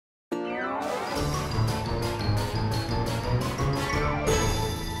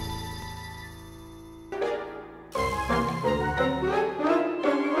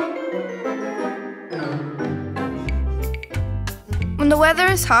weather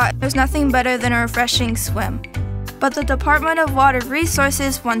is hot, there's nothing better than a refreshing swim. But the Department of Water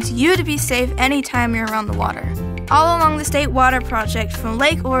Resources wants you to be safe anytime you're around the water. All along the State Water Project, from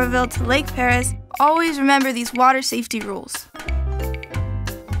Lake Oroville to Lake Paris, always remember these water safety rules.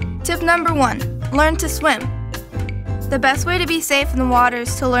 Tip number 1, learn to swim. The best way to be safe in the water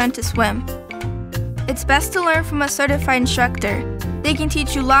is to learn to swim. It's best to learn from a certified instructor. They can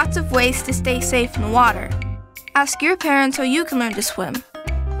teach you lots of ways to stay safe in the water. Ask your parents how you can learn to swim.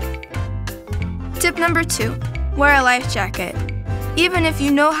 Tip number 2, wear a life jacket. Even if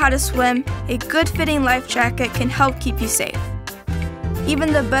you know how to swim, a good fitting life jacket can help keep you safe.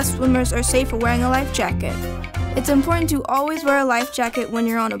 Even the best swimmers are safer wearing a life jacket. It's important to always wear a life jacket when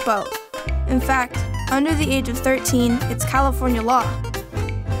you're on a boat. In fact, under the age of 13, it's California law.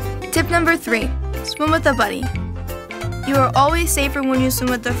 Tip number 3, swim with a buddy. You are always safer when you swim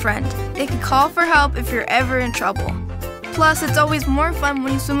with a friend. They can call for help if you're ever in trouble. Plus, it's always more fun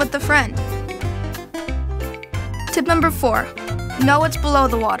when you swim with a friend. Tip number 4, know what's below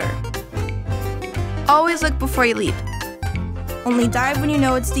the water. Always look before you leap. Only dive when you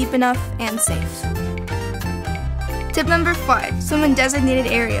know it's deep enough and safe. Tip number 5, swim in designated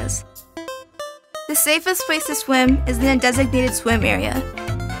areas. The safest place to swim is in a designated swim area.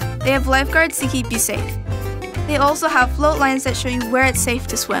 They have lifeguards to keep you safe. They also have float lines that show you where it's safe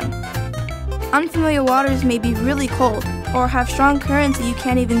to swim. Unfamiliar waters may be really cold or have strong currents that you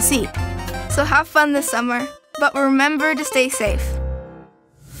can't even see. So have fun this summer, but remember to stay safe.